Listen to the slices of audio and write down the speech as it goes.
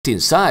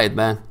inside,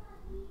 man.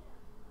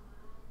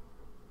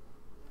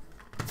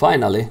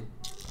 Finally.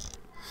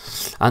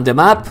 And the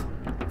map,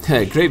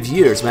 grave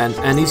years, man,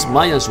 and it's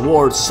Maya's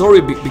ward. Sorry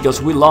because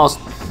we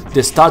lost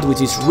the start, which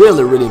is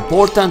really, really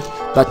important,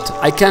 but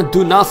I can't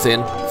do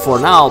nothing for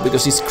now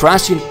because it's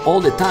crashing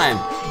all the time.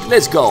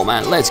 Let's go,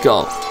 man, let's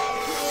go.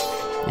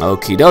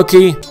 Okie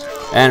dokie.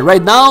 And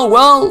right now,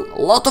 well,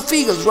 a lot of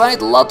eagles, right?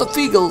 A lot of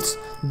eagles.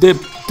 The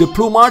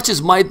plume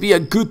arches might be a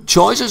good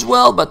choice as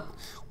well, but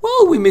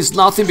well, we missed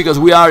nothing because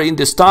we are in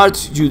the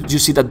start. You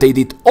see that they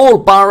did all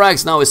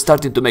barracks. Now it's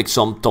starting to make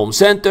some town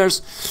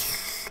centers.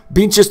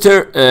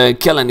 Vinchester,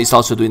 Kellen is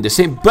also doing the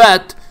same,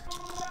 but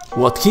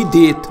what he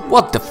did,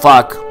 what the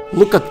fuck?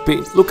 Look at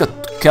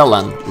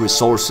Kellen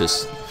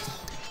resources,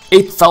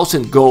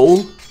 8,000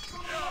 gold,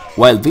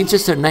 while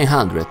Vinchester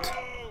 900.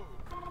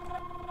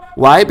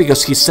 Why?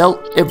 Because he sell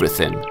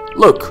everything.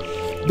 Look,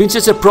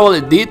 Vinchester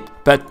probably did,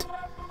 but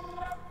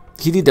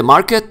he did the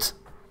market.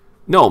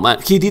 No,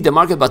 man, he did the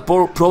market, but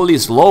probably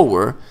is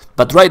lower.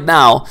 But right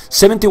now,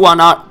 71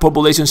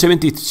 population,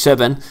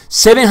 77,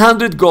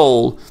 700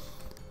 gold,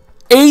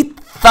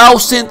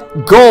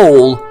 8,000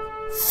 gold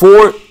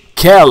for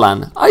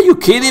Kellan. Are you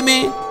kidding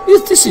me?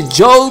 Is this a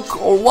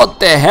joke or what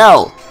the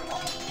hell?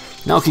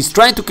 Now he's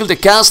trying to kill the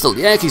castle.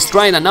 Yeah, he's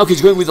trying, and now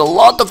he's going with a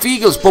lot of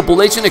eagles.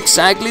 Population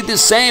exactly the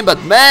same,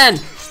 but man,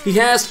 he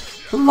has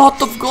a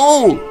lot of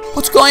gold.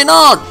 What's going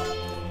on?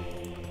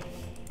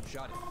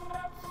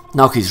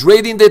 Now he's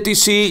raiding the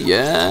TC.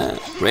 Yeah,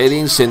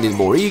 raiding, sending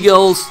more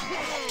eagles.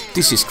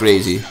 This is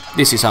crazy.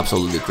 This is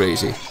absolutely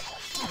crazy.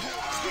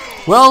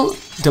 Well,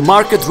 the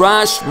market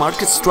rush,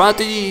 market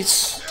strategy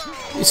is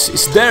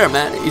there,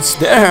 man. It's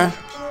there.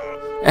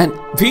 And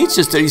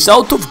Vinchester is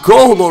out of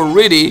gold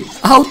already.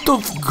 Out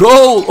of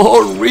gold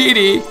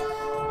already.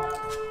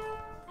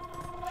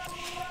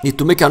 Need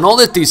to make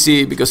another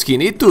TC because he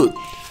need to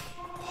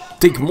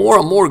take more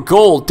and more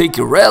gold. Take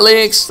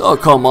relics. Oh,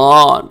 come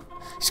on.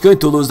 He's going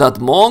to lose that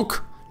monk.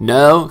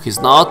 No,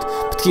 he's not.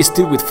 But he's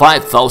still with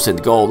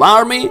 5,000 gold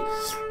army.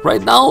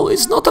 Right now,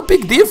 it's not a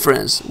big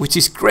difference, which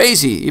is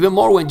crazy. Even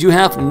more when you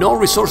have no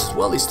resources.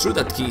 Well, it's true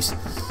that he's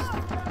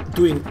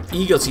doing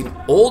eagles in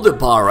all the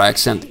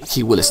barracks and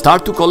he will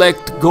start to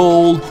collect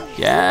gold.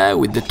 Yeah,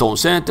 with the town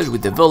centers,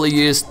 with the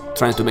villages,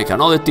 trying to make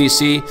another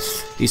TC.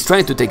 He's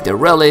trying to take the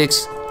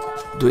relics,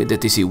 doing the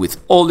TC with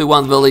only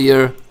one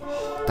villager.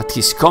 But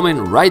he's coming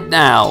right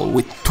now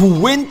with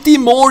 20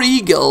 more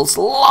eagles.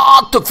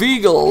 Lot of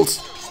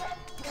eagles.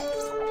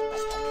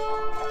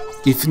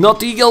 If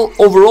not eagle,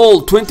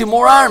 overall 20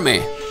 more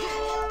army.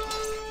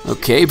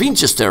 Okay,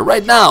 Vinchester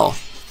right now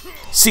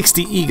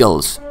 60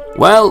 eagles.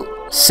 Well,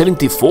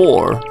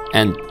 74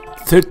 and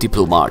 30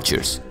 plume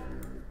archers.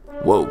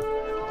 Whoa.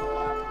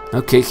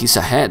 Okay, he's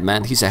ahead,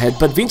 man, he's ahead.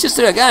 But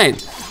Vinchester again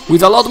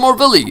with a lot more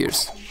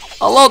villagers.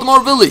 A lot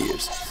more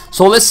villagers.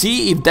 So let's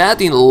see if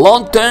that in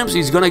long terms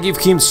is gonna give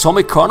him some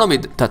economy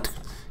that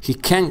he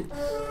can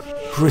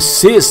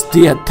resist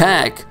the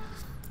attack.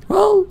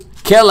 Well,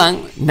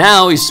 Kellan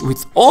now is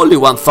with only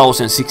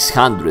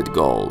 1,600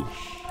 gold.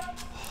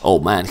 Oh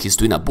man, he's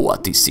doing a Boa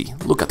TC.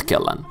 Look at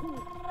Kellan.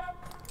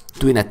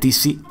 Doing a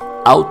TC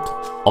out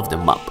of the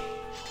map.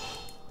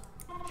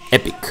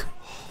 Epic.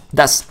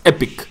 That's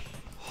epic.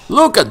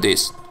 Look at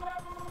this.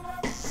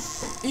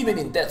 Even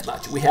in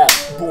deathmatch we have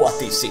Boa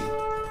TC.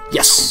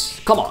 Yes,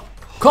 come on.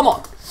 Come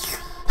on.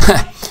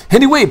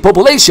 Anyway,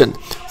 population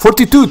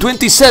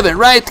 42-27,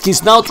 right?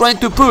 He's now trying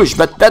to push,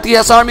 but that he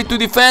has army to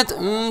defend?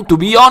 To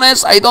be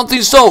honest, I don't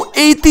think so.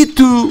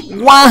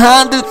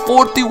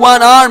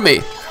 82-141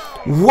 army.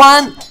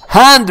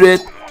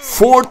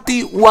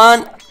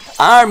 141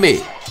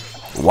 army.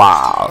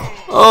 Wow.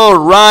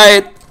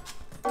 Alright.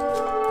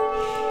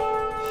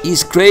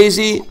 It's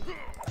crazy.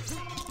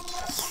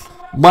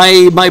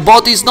 My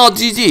bot is not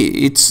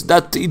GG. It's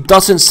that it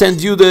doesn't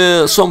send you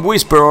some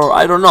whisper or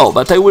I don't know,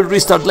 but I will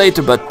restart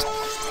later, but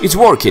it's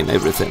working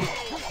everything.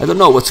 I don't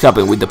know what's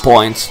happening with the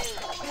points.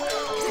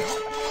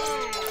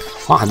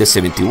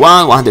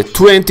 171,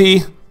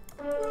 120.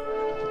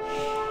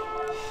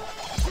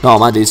 No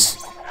man, this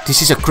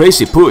is a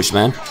crazy push,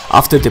 man.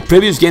 After the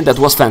previous game that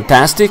was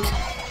fantastic,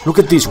 look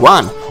at this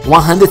one.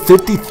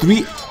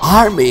 133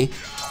 army.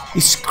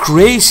 It's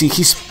crazy.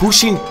 He's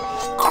pushing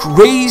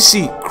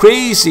crazy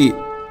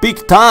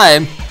big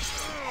time.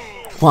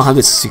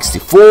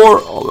 164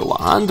 over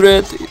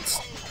 100.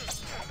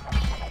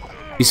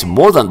 It's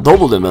more than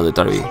double the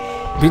military.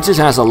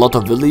 Vinchester has a lot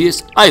of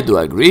villages, I do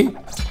agree,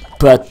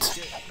 but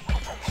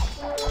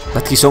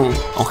he's on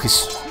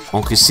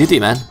his city,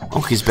 man,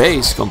 on his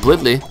base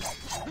completely.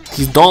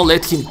 He don't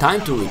let him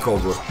time to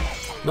recover.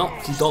 No,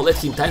 he don't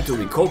let him time to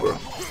recover.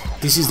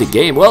 This is the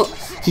game. Well,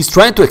 he's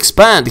trying to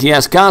expand. He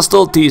has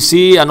castle,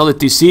 TC, another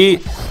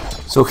TC.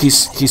 So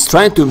he's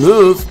trying to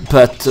move,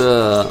 but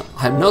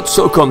I'm not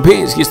so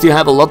convinced. He still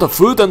have a lot of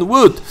fruit and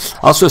wood,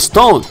 also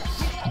stone,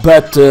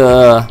 but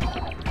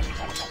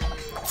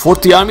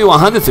 40 army,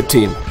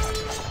 113.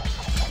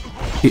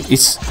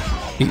 It's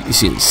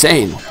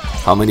insane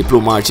how many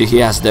plume archers he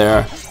has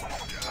there.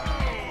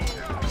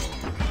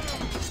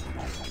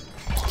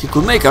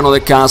 could make another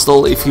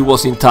castle if he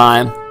was in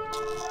time.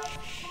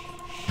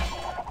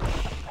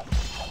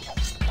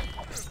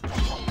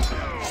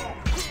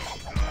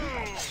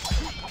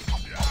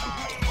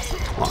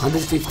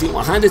 150,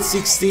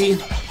 160.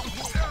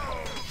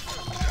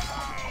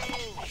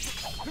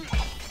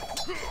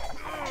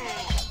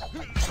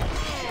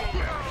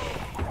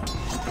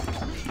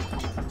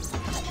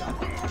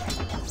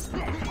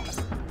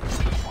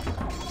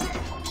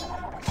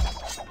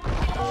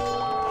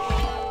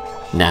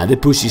 Nah, the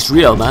push is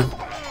real, man.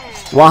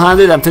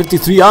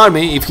 153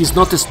 army. If he's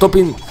not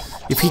stopping,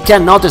 if he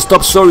cannot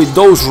stop, sorry,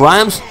 those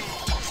rams,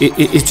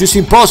 it's just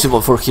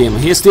impossible for him.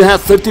 He still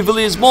has 30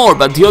 villages more,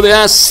 but the other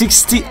has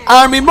 60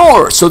 army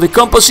more. So the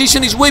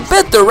composition is way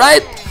better,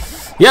 right?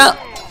 Yeah,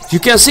 you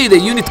can see the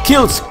unit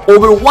kills.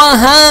 Over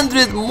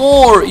 100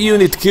 more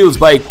unit kills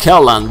by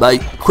Callan, by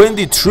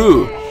Quendi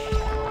True.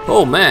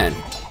 Oh man,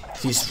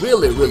 he's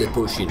really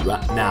pushing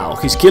right now.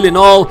 He's killing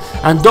all,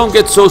 and don't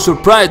get so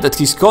surprised that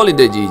he's calling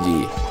the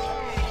GG.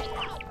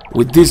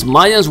 With this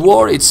Mayans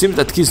war, it seems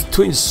that he's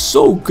doing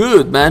so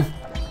good, man.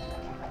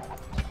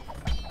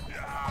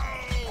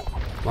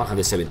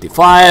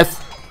 175,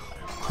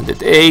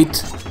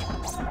 108.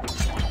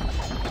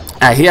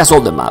 He has all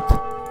the map.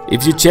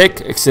 If you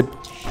check, except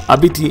a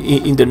bit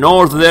in the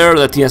north there,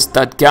 that he has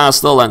that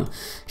castle, and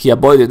he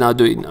avoided now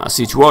doing a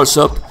siege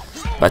workshop,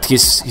 but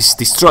he's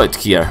destroyed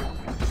here.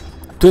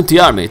 20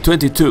 army,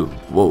 22.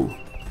 Whoa.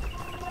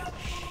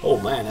 Oh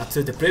man,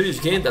 after the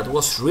previous game that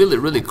was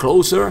really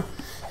closer,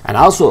 and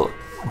also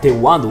the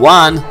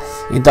 1-1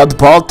 in that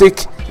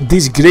Baltic,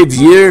 these grave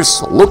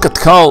years. Look at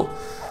how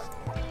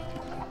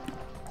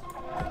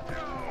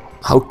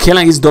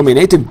Kellan is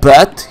dominating,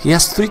 but he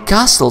has 3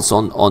 castles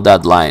on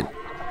that line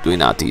doing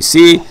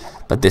ATC,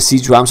 but the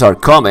siege rams are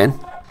coming.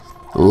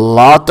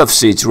 Lot of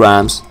siege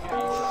rams.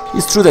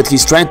 It's true that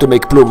he's trying to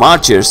make plume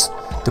archers.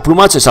 The plume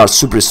archers are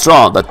super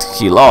strong, but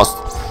he lost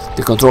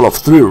the control of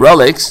 3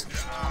 relics.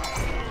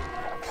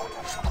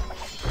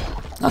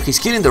 Now he's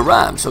killing the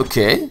rams,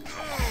 okay.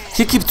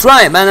 He keep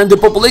trying, man, and the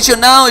population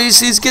now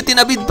is getting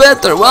a bit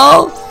better.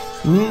 Well,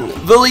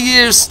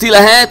 villagers still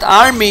ahead,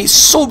 army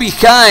so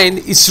behind.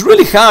 It's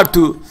really hard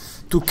to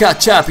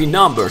catch up in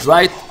numbers,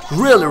 right?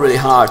 Really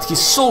hard. He's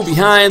so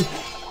behind.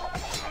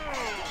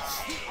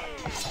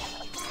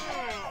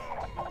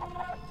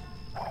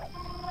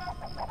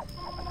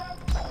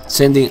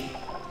 Sending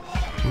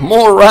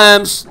more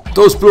rams,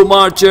 those plume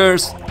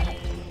archers.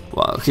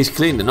 Wow, he's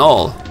cleaning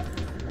all,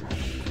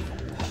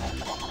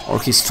 or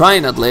he's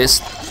trying at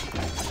least.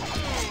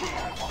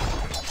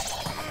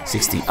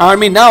 60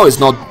 army now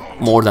is not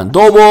more than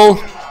double.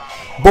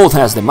 Both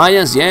has the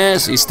Mayans,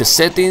 yes, it's the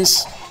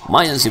settings.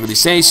 Mayan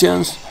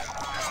civilizations.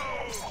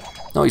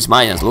 No, it's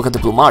Mayans, look at the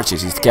plume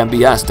archers, it can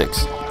be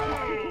Aztecs.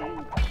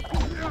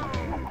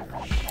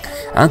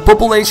 And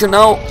population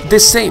now the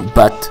same,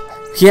 but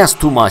he has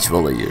too much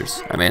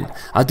villagers. I mean,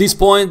 at this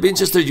point,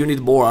 Vinchester, you need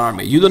more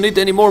army. You don't need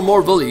any more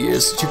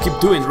villagers. You keep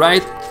doing,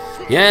 right?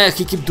 Yeah,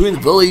 he keep doing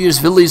villagers,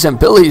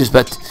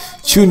 but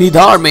you need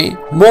army,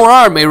 more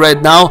army right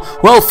now.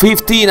 Well,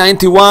 50,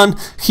 91.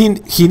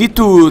 He need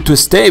to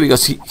stay,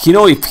 because he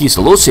know if he's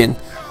losing,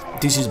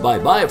 this is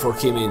bye-bye for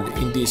him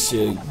in this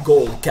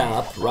gold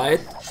cap, right?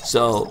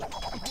 So,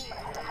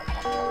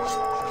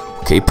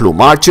 okay,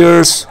 plume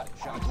archers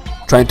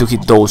trying to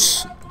hit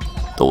those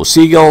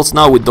eagles.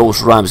 Now with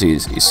those rams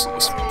is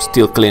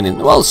still cleaning,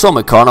 well, some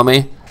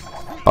economy,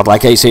 but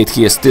like I said,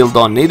 he still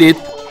don't need it.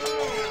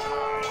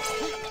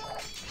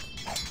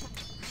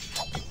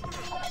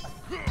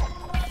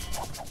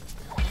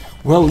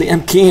 Well,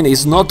 Liam King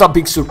is not a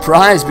big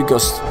surprise,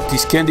 because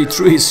this Candy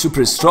Tree is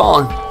super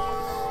strong.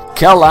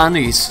 Callan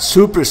is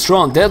super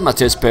strong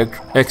deathmatch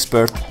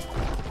expert.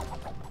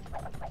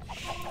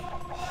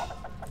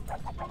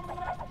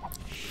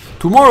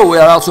 Tomorrow we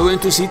are also going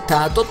to see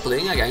Tato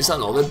playing against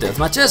another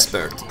deathmatch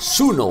expert,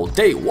 Suno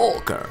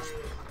Daywalker.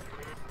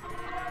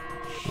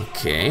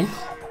 Okay.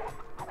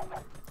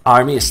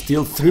 Army is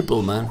still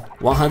triple, man.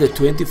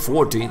 120,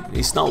 14.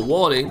 He's now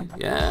walling,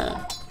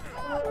 yeah.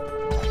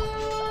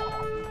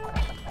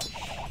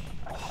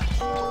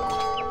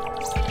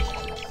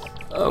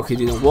 Oh, he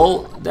didn't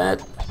wall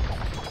that.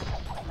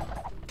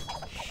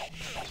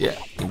 Yeah,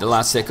 in the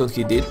last second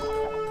he did.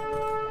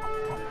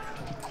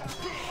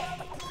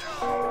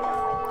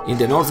 In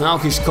the north now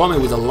he's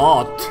coming with a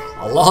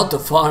lot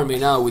of army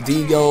now, with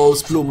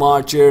eagles, plume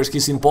archers.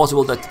 It's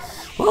impossible that,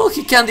 well,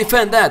 he can't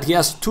defend that. He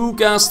has 2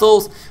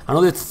 castles,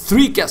 another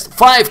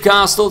 5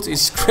 castles.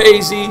 It's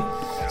crazy.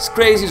 It's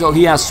crazy. So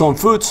he has some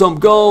food, some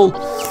gold.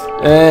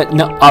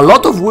 No, a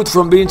lot of wood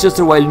from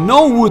Vinchester, while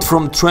no wood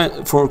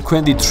for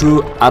Quendi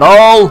True at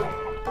all.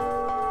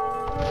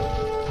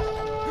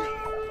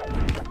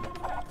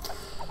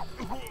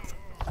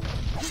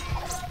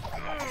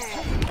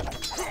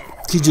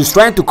 He's just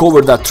trying to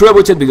cover that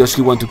trebuchet because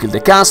he wants to kill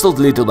the castle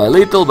little by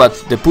little, but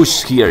the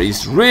push here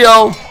is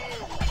real.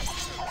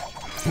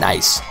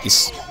 Nice.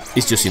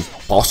 It's just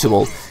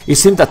impossible. It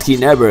seems that he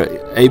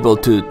never able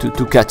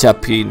to catch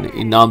up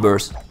in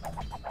numbers.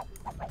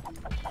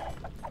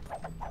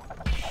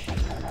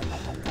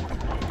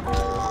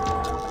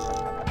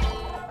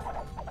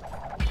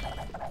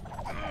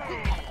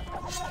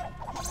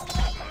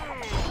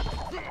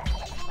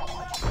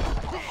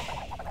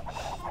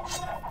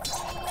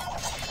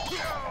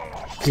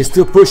 He's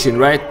still pushing,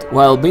 right?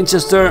 While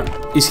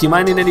Vinchester, is he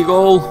minding any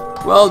goal?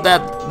 Well,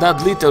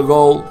 that little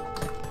goal,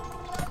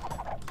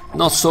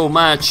 not so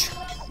much,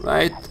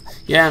 right?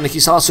 Yeah, and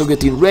he's also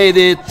getting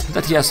raided.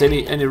 That he has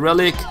any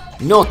relic?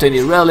 Not any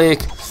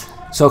relic.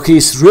 So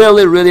he's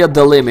really at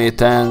the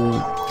limit, and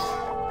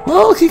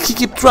well, he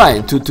keep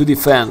trying to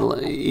defend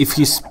if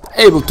he's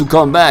able to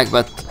come back,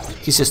 but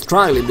he's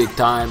struggling big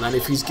time. And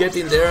if he's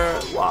getting there,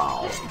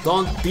 wow,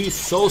 don't be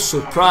so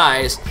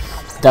surprised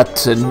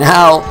that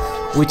now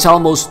with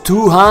almost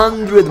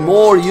 200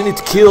 more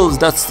unit kills,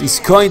 that is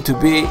going to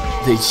be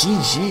the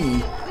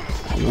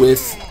GG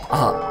with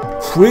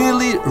a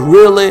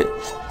really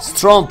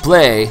strong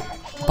play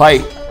by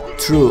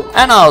True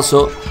and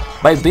also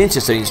by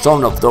Vinchester in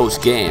some of those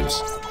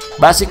games.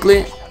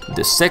 Basically,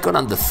 the second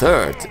and the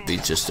third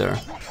Vinchester.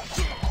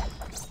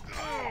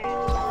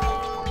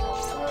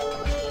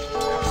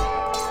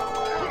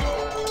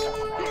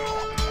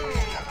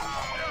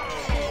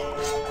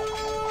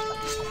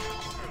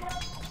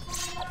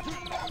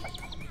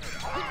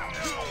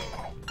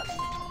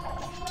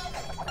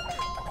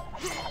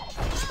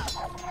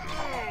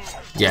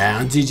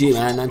 Yeah, and GG,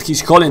 man, and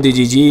he's calling the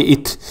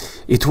GG.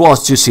 It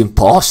was just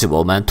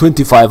impossible, man.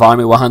 25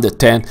 army,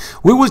 110.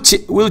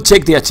 We'll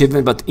check the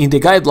achievement, but in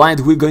the guideline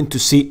we're going to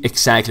see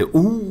exactly.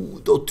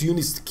 Ooh, those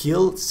units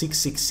killed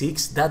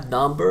 666. That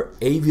number,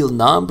 evil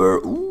number.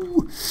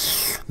 Ooh,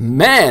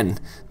 man,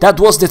 that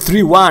was the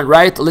 3-1,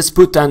 right? Let's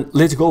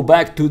go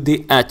back to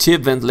the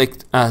achievement.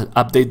 Let's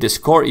update the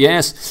score.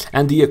 Yes,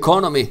 and the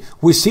economy.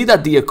 We see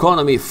that the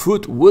economy,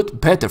 food,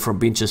 wood, better from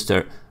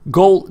Vinchester.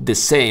 Gold the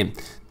same.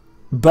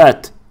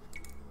 But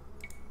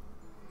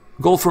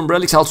gold from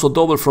relics also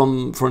double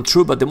from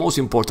True, but the most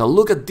important,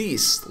 look at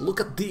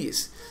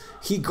this,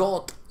 he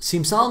got,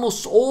 seems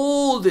almost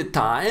all the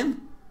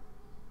time,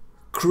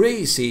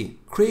 crazy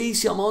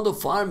amount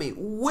of army,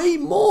 way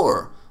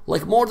more,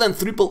 like more than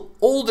triple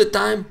all the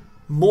time,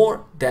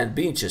 more than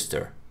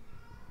Vinchester.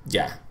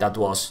 Yeah, that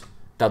was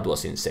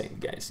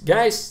insane,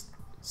 guys,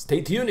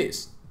 stay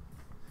tuned,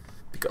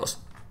 because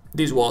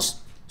this was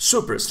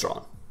super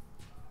strong.